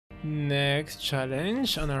Next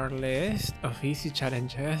challenge on our list of easy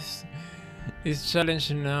challenges is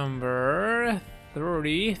challenge number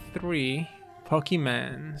 33,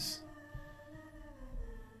 Pokemans.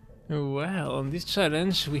 Well, on this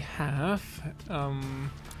challenge we have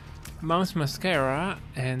Mouse Mascara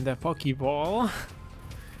and the Pokeball.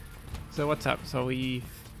 So what's up? So we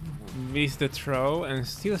missed the throw and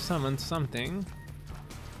still summoned something.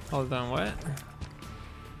 Hold on, what?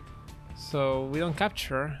 So we don't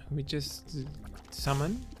capture, we just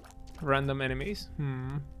summon random enemies.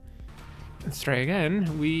 Let's try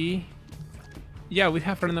again. We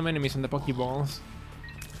have random enemies on the Pokeballs.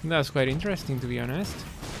 That's quite interesting, to be honest.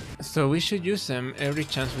 So we should use them every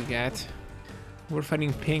chance we get. We're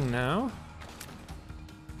fighting Ping now.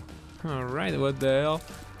 Alright, what the hell?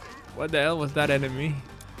 What the hell was that enemy?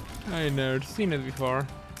 I've never seen it before.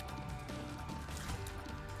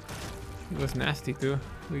 It was nasty too.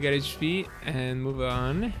 We get HP and move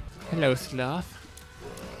on. Hello, Sloth.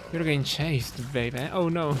 You're getting chased, baby. Oh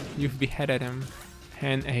no, you've beheaded him.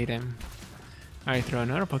 And ate him. I throw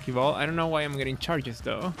another Pokeball. I don't know why I'm getting charges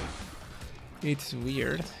though. It's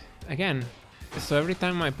weird. Again, so every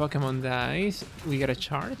time my Pokemon dies, we get a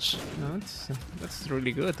charge. No, that's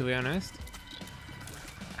really good, to be honest.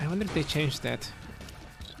 I wonder if they changed that.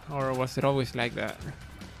 Or was it always like that?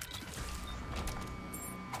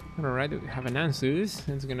 Alright, we have an Ansuz.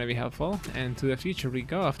 That's gonna be helpful. And to the future we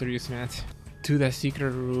go after using it. To the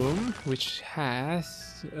secret room, which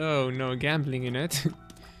has... oh no, gambling in it.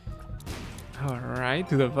 Alright,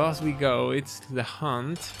 to the boss we go. It's the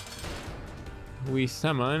hunt. We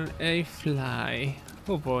summon a fly.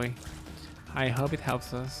 Oh boy. I hope it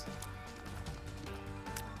helps us.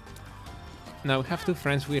 Now we have two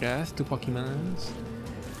friends with us, two Pokemons.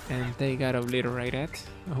 And they got obliterated.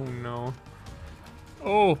 Oh no.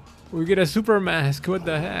 Oh, we get a super mask. What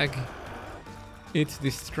the heck? It's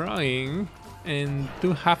destroying. And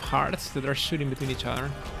two half hearts that are shooting between each other.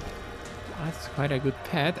 That's quite a good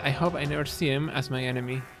pet. I hope I never see him as my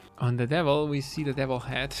enemy. On the devil, we see the devil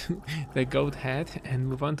head, the goat head, and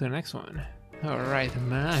move on to the next one. Alright,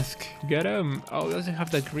 mask. Get him. Oh, we also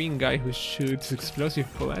have the green guy who shoots explosive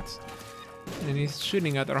bullets. And he's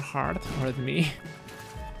shooting at our heart, or at me.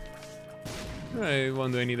 I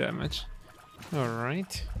won't do any damage.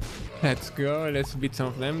 Alright. Let's go, let's beat some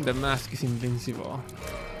of them. The mask is invincible.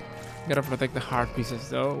 Gotta protect the heart pieces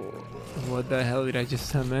though. What the hell did I just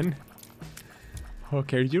summon?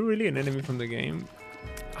 Okay, are you really an enemy from the game?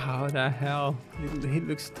 How the hell? It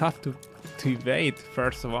looks tough to evade,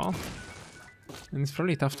 first of all. And it's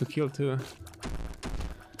probably tough to kill too.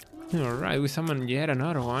 Alright, we summon yet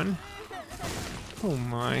another one. Oh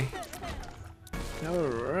my.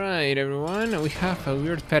 Alright everyone, we have a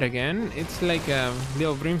weird pet again. It's like a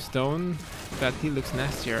little brimstone, but he looks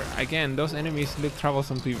nastier. Again, those enemies look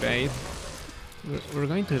troublesome to evade. We're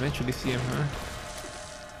going to eventually see him, huh?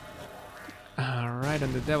 Alright,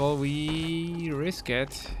 on the devil, we risk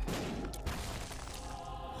it.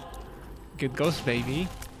 Get Ghost Baby.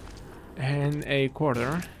 And a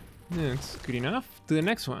quarter. That's good enough. To the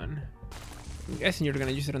next one. I'm guessing you're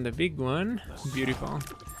gonna use it on the big one. Beautiful.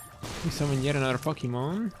 We summon yet another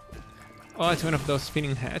Pokemon. Oh, it's one of those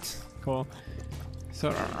spinning heads. Cool. So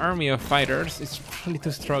our army of fighters is probably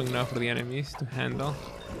too strong now for the enemies to handle.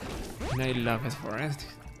 And I love it for it.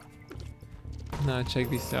 Now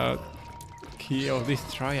check this out. Kill,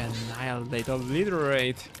 destroy, annihilate,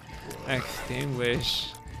 obliterate,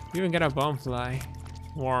 extinguish. We even get a bomb fly.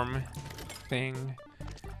 Worm thing.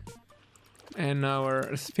 And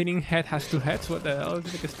our spinning head has two heads. What the hell?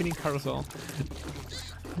 It's like a spinning carousel.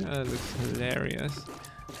 That looks hilarious.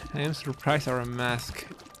 I am surprised our mask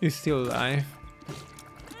is still alive.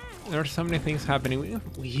 There are so many things happening.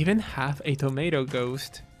 We even have a tomato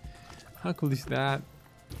ghost. How cool is that?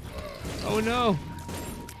 Oh no!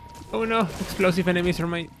 Oh no! Explosive enemies are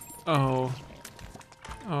my... oh.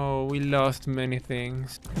 Oh, we lost many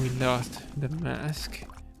things. We lost the mask.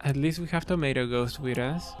 At least we have Tomato Ghost with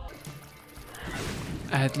us.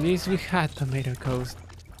 At least we had Tomato Ghost.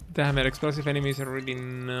 Damn it, explosive enemies are really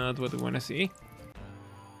not what we want to see.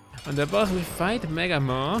 On the boss we fight Mega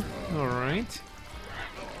Maw. Alright.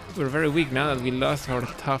 We're very weak now that we lost our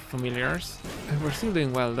tough familiars. And we're still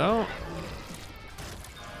doing well though.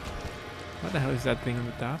 What the hell is that thing on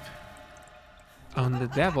the top? On the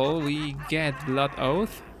devil we get Blood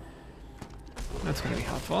Oath. That's gonna be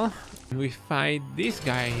helpful. And we fight this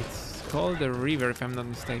guy. It's called the River if I'm not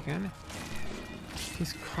mistaken.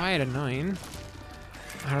 He's quite annoying.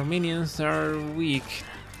 Our minions are weak.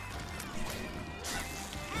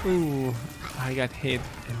 Ooh, I got hit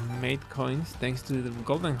and made coins thanks to the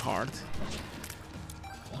golden heart.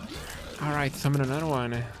 Alright, summon another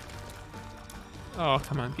one. Oh,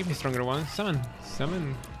 come on, give me stronger ones. Summon,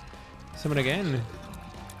 summon, summon again.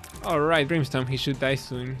 Alright, Brimstone, he should die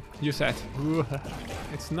soon. Use that. Ooh,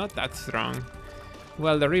 it's not that strong.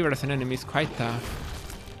 Well, the river as an enemy is quite tough.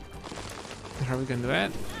 How are we gonna do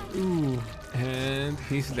it? Ooh, and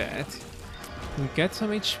he's dead. We get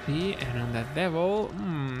some HP, and on that devil,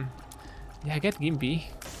 yeah, get Gimpy.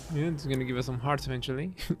 Yeah, it's gonna give us some hearts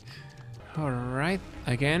eventually. Alright,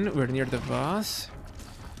 again, we're near the boss.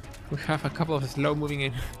 We have a couple of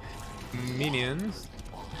slow-moving minions.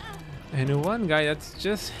 And one guy that's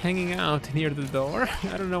just hanging out near the door.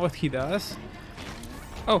 I don't know what he does.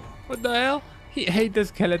 Oh, what the hell? He ate the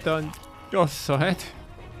skeleton. Just saw it.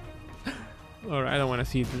 Alright, I don't want to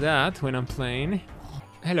see that when I'm playing.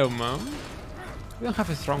 Hello, Mom. We don't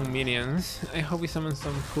have strong minions. I hope we summon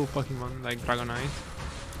some cool Pokemon like Dragonite.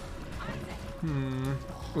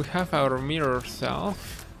 We have our mirror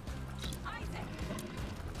self.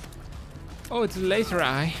 Oh, it's Laser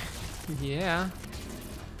Eye. Yeah.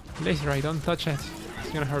 Laser Eye, don't touch it.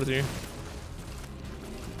 It's gonna hurt you.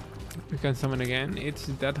 We can summon again. It's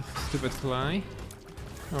that stupid fly.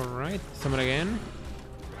 Alright, summon again.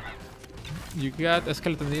 You got a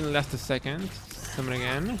skeleton, didn't last a second. Summon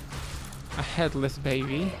again. A headless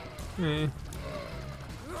baby.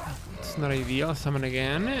 It's not ideal. Summon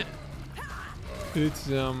again.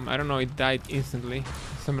 It's I don't know, it died instantly.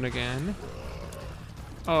 Summon again.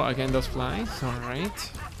 Oh, again those flies.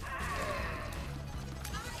 Alright.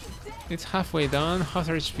 It's halfway done. How's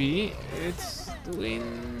our HP? It's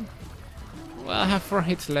doing... Well, I have 4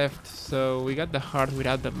 hits left, so we got the heart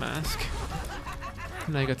without the mask.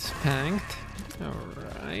 And I got spanked.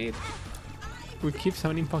 Alright. We keep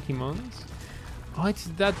summoning Pokemons. Oh, it's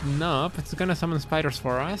that knob. It's gonna summon spiders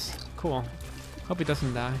for us. Cool. Hope it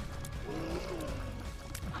doesn't die.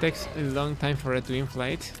 It takes a long time for it to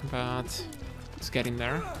inflate, but it's getting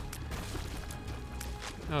there.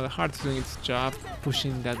 Oh, the heart's doing its job,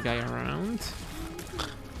 pushing that guy around.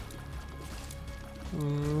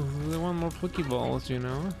 They want more Pokeballs, you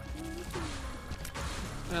know.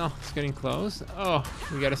 Well, it's getting close. Oh,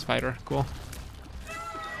 we got a spider. Cool.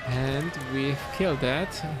 And we've killed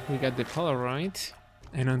that. We got the Polaroid.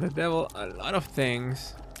 And on the devil, a lot of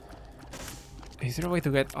things. Is there a way to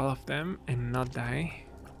get all of them and not die?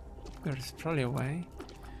 There's probably a way.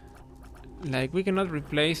 Like, we cannot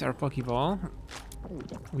replace our Pokeball.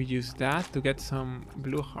 We use that to get some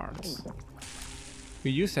blue hearts.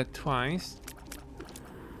 We use it twice.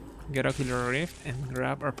 Get Ocular Rift and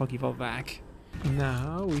grab our Pokeball back.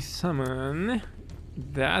 Now we summon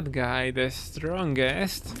that guy, the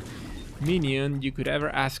strongest minion you could ever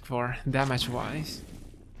ask for, damage-wise.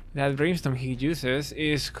 That Brimstone he uses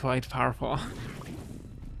is quite powerful.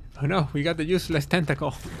 Oh no, we got the useless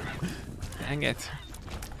tentacle. Dang it.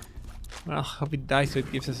 Well, hope it dies so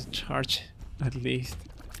it gives us a charge, at least.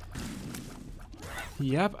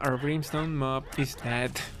 Yup, our Brimstone mob is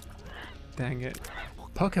dead. Dang it.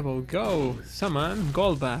 Pokeball, go! Summon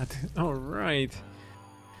Golbat. Alright.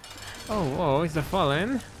 Oh, it's the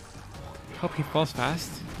Fallen. Hope he falls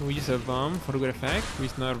fast. We use a bomb for good effect. We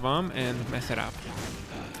use another bomb and mess it up.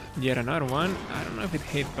 Yet another one. I don't know if it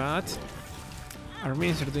hit, but our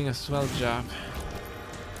minions are doing a swell job.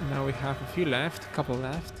 Now we have a few left, couple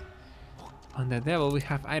left. On the devil we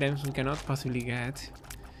have items we cannot possibly get.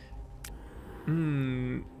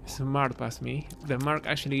 Smart past me. The mark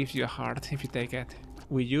actually gives you a heart if you take it.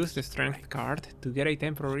 We use the strength card to get a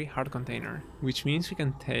temporary heart container, which means we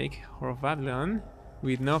can take Horvadlon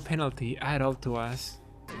with no penalty at all to us.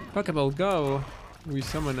 Pokeball, go! We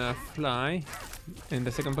summon a fly, and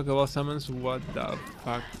the second Pokeball summons what the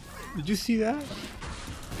fuck. Did you see that?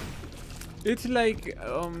 It's like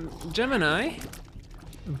Gemini,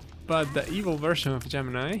 but the evil version of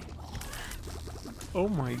Gemini. Oh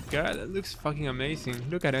my god, that looks fucking amazing.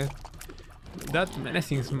 Look at it. That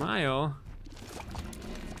menacing smile.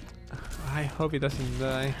 I hope it doesn't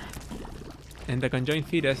die. And the conjoined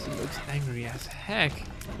fetus looks angry as heck,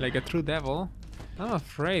 like a true devil. I'm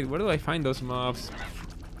afraid, where do I find those mobs?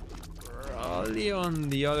 Probably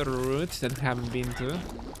on the other routes that we haven't been to.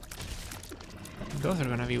 Those are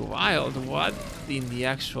gonna be wild. What in the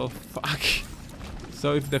actual fuck?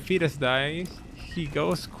 So if the fetus dies, he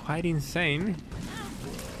goes quite insane.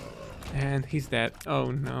 And he's dead.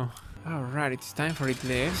 Oh no. Alright, it's time for it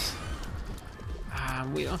lives.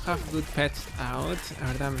 We don't have good pets out.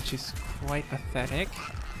 Our damage is quite pathetic.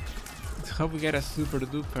 Let's hope we get a super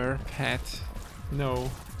duper pet. No.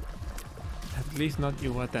 At least not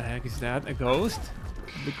you. What the heck is that? A ghost?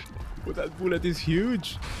 Look, oh, that bullet is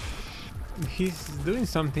huge. He's doing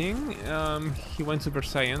something. He went Super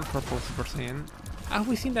Saiyan, purple Super Saiyan. Have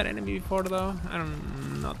we seen that enemy before though? I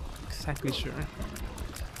don't I'm not exactly sure.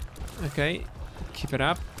 Okay, keep it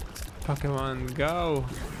up. Pokemon, go!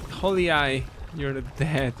 Holy Eye, you're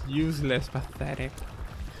dead. Useless, pathetic.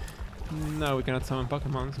 No, we cannot summon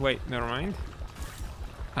Pokemons. Wait, never mind.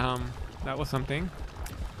 That was something.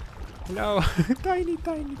 Hello, tiny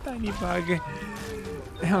bug.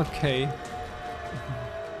 Okay.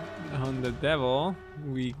 On the devil,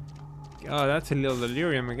 we... Oh, that's a little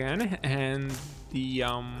delirium again. And the,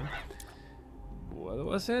 what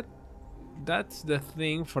was it? That's the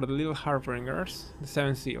thing for the little harbingers, the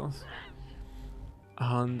 7 seals.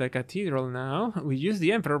 On the cathedral now, we use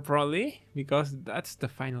the Emperor probably, because that's the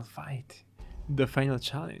final fight. The final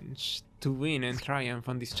challenge. To win and triumph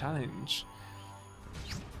on this challenge.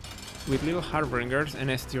 With little harbingers and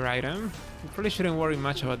S tier item, we probably shouldn't worry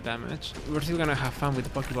much about damage. We're still gonna have fun with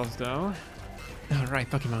the Pokeballs though. Alright,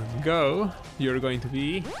 Pokemon, go! You're going to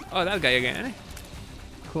be... Oh, that guy again.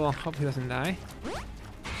 Cool, hope he doesn't die.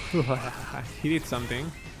 He did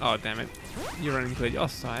something. Oh, damn it. You ran into it, you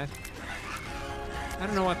also saw it. I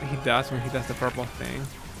don't know what he does when he does the purple thing.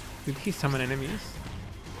 Did he summon enemies?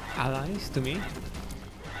 Allies to me?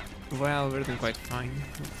 Well, we're doing quite fine.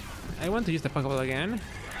 I want to use the Pokeball again.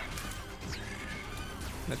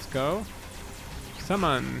 Let's go.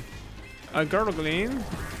 Summon a Gurgling.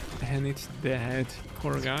 And it's dead.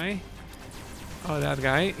 Poor guy. Oh, that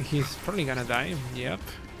guy. He's probably gonna die. Yep.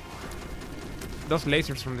 Those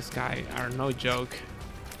lasers from the sky are no joke.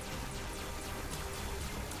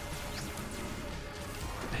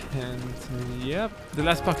 And yep, the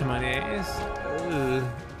last Pokemon is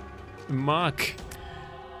Mach.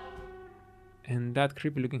 And that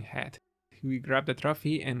creepy looking head. We grab the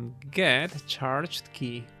trophy and get charged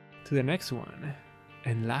key to the next one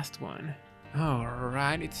and last one.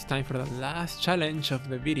 Alright, it's time for the last challenge of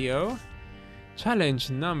the video. Challenge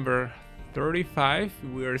number 35.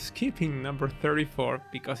 We're skipping number 34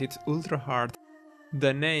 because it's ultra hard.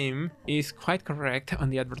 The name is quite correct on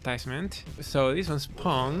the advertisement. So this one's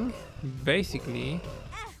Pong. Basically,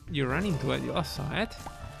 you run into it, you also saw it.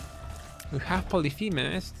 We have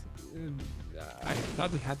Polyphemus. I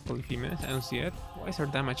thought we had Polyphemus, I don't see it. Why is our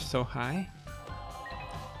damage so high?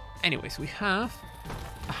 Anyways, we have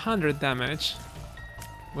 100 damage.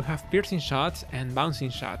 We have piercing shots and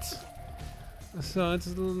bouncing shots. So it's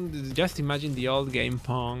just imagine the old game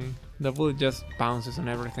Pong. The bullet just bounces on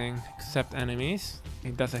everything except enemies.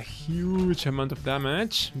 It does a huge amount of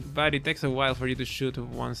damage, but it takes a while for you to shoot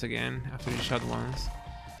once again after you shot once.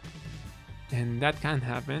 And that can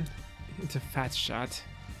happen. It's a fat shot.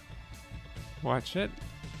 Watch it.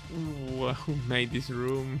 Ooh, who made this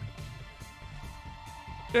room?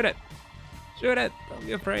 Shoot it! Shoot it! Don't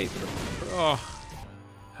be afraid. Oh.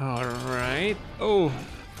 Alright. Oh!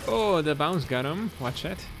 Oh, the bounce got him. Watch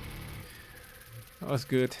it. That was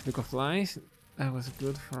good. Look of Flies. That was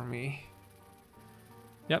good for me.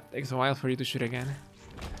 Yep, takes a while for you to shoot again.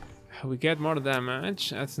 We get more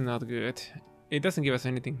damage. That's not good. It doesn't give us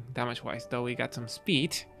anything damage-wise, though we got some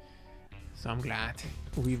speed. So I'm glad.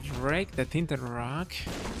 We break the Tinted Rock.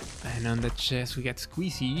 And on the chest we get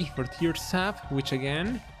Squeezy for Tiered Sap, which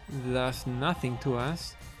again does nothing to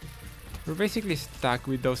us. We're basically stuck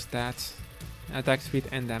with those stats. Attack speed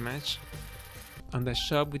and damage. On the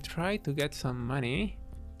shop we try to get some money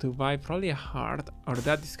to buy probably a heart or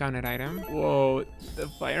that discounted item. Whoa, the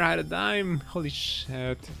fire had a dime! Holy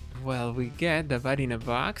shit. Well, we get the body in a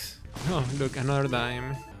box. Oh, look, another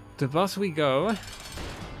dime. To boss we go.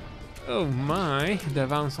 Oh my, the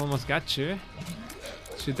bounce almost got you.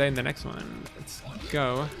 Should die in the next one. Let's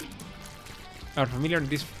go. Our familiar on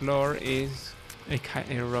this floor is a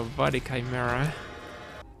robotic chimera.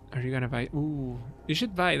 Are you gonna buy? Ooh, you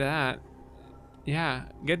should buy that. Yeah,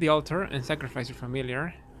 get the altar and sacrifice your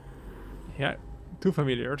familiar. Yeah, 2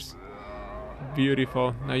 familiars.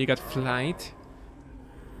 Beautiful. Now you got flight.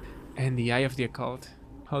 And the Eye of the Occult.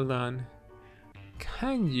 Hold on.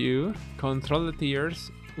 Can you control the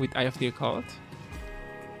tears with Eye of the Occult?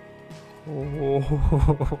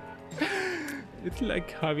 Oh. It's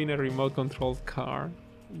like having a remote controlled car.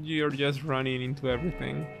 You're just running into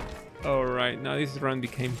everything. Alright, now this run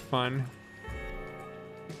became fun.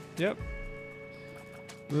 Yep.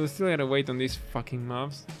 We'll still gotta wait on these fucking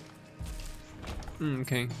mobs.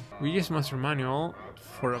 Okay. We use Master Manual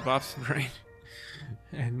for a buff spray.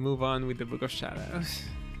 And move on with the Book of Shadows.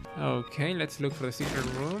 Okay, let's look for the secret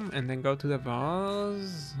room and then go to the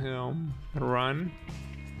boss. Run.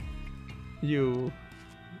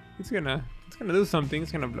 It's gonna do something,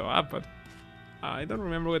 it's gonna blow up, but I don't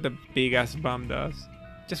remember what the big ass bomb does.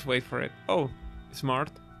 Just wait for it. Oh, smart.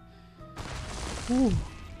 Whew.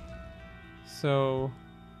 So,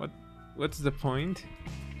 what's the point?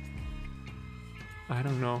 I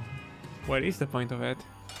don't know. What is the point of it?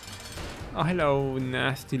 Oh, hello,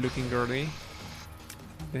 nasty looking girly.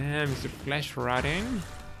 Damn, is your flesh rotting?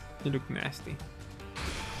 You look nasty.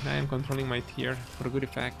 I am controlling my tear for good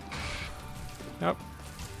effect. Yep.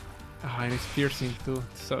 Oh, and it's piercing too.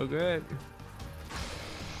 So good.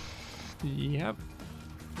 Yep.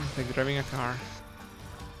 It's like driving a car.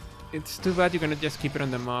 It's too bad you cannot just keep it on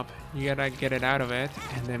the mob. You gotta get it out of it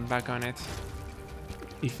and then back on it.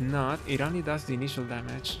 If not, it only does the initial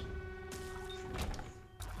damage.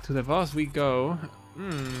 To the boss we go.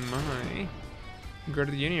 My. Gerd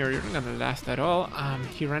Jr., you're not gonna last at all.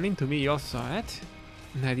 He ran into me, you all saw it.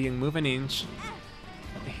 And I didn't move an inch.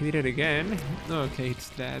 He did it again. Okay, it's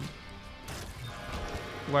dead.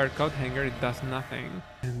 Wire coat hanger, it does nothing.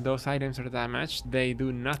 And those items are damaged. They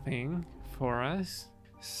do nothing for us.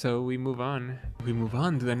 So we move on. We move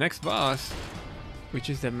on to the next boss, which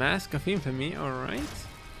is the Mask of Infamy. Alright.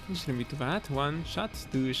 It shouldn't be too bad. 1 shot,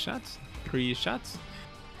 2 shots, 3 shots.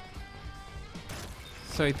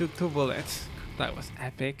 So it took 2 bullets. That was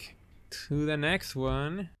epic. To the next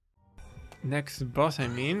one. Next boss, I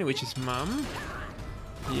mean, which is Mom.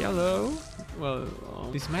 Yellow. Well,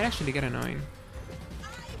 this might actually get annoying.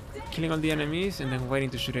 Killing all the enemies and then waiting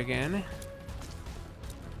to shoot again.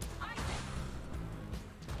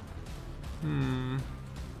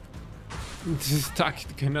 Stuck,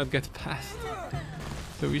 it cannot get past.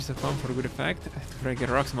 So we use the Pong for good effect. To break the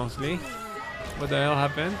rocks mostly. What the hell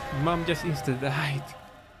happened? Mom just insta-died.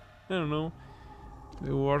 I don't know.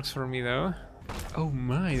 It works for me though. Oh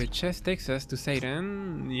my, the chest takes us to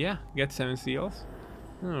Satan. Yeah, get 7 seals.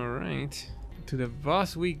 Alright. To the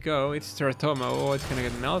boss we go. It's Teratoma. Oh, it's gonna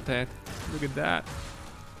get melted. Look at that.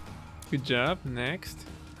 Good job. Next.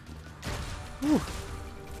 Whew.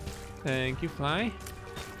 Thank you, Fly.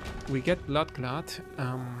 We get Blood Clot.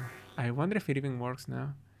 I wonder if it even works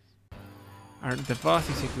now. The boss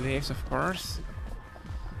is Eclipse, of course.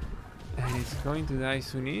 And it's going to die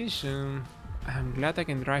soonish. I'm glad I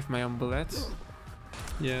can drive my own bullets.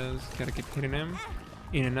 Just gotta keep hitting him.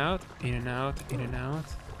 In and out, in and out, in and out.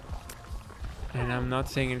 And I'm not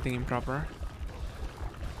saying anything improper.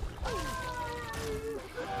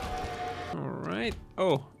 Alright.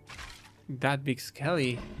 Oh, that big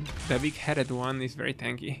Skelly, the big headed one, is very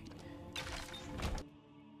tanky.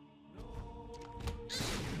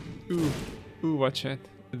 Ooh, watch it.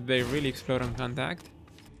 They really explode on contact.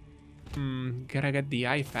 Gotta get the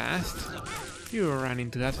eye fast. You ran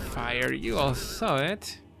into that fire, you all saw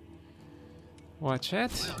it. Watch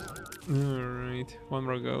it. Alright, 1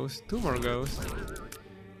 more ghost, 2 more ghosts.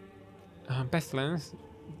 Pestilence,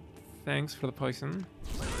 thanks for the poison.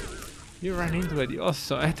 You ran into it, you all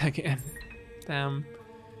saw it again. Damn.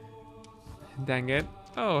 Dang it.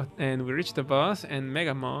 Oh, and we reached the boss and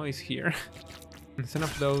Mega Maw is here. Instead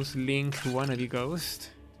of those Link wannabe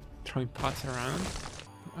ghosts throwing pots around.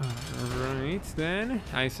 Alright then,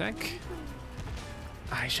 Isaac.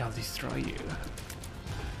 I shall destroy you.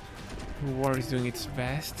 War is doing its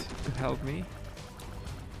best to help me.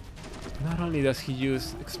 Not only does he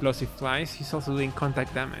use explosive flies, he's also doing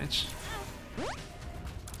contact damage.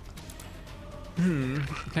 You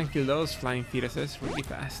can kill those flying fetuses really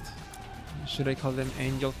fast. Should I call them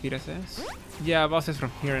angel fetuses? Yeah, bosses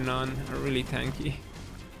from here and on are really tanky.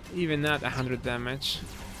 Even at 100 damage.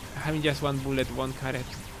 Having just 1 bullet won't cut it.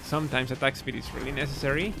 Sometimes attack speed is really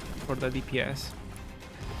necessary for the DPS.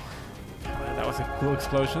 Well, that was a cool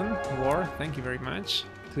explosion. War, thank you very much.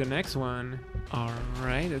 To the next one.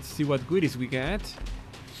 Alright, let's see what goodies we get.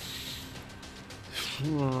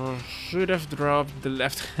 Should have dropped the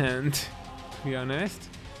left hand, to be honest.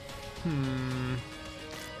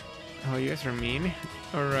 Oh, you guys are mean.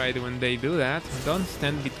 Alright, when they do that, don't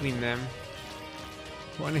stand between them.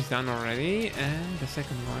 One is done already, and the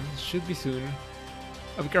second one should be soon.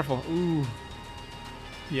 Oh, be careful. Ooh.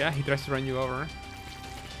 Yeah, he tries to run you over.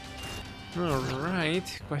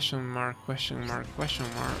 Alright. Question mark, question mark, question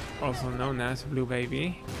mark. Also known as Blue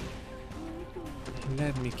Baby.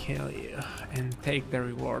 Let me kill you and take the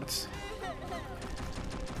rewards.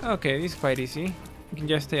 Okay, this is quite easy. You can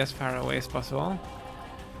just stay as far away as possible.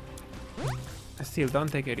 Still,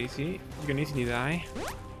 don't take it easy. You can easily die.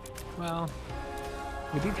 Well,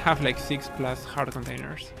 we did have like 6+ heart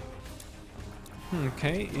containers.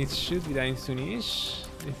 Okay, it should be dying soonish.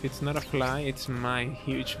 If it's not a fly, it's my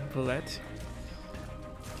huge bullet.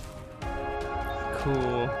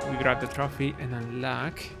 Cool. We grab the trophy and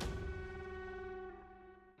unlock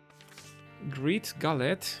Greed's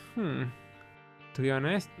Gullet. To be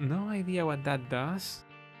honest, no idea what that does.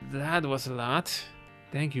 That was a lot.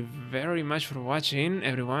 Thank you very much for watching,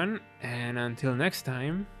 everyone, and until next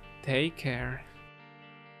time, take care.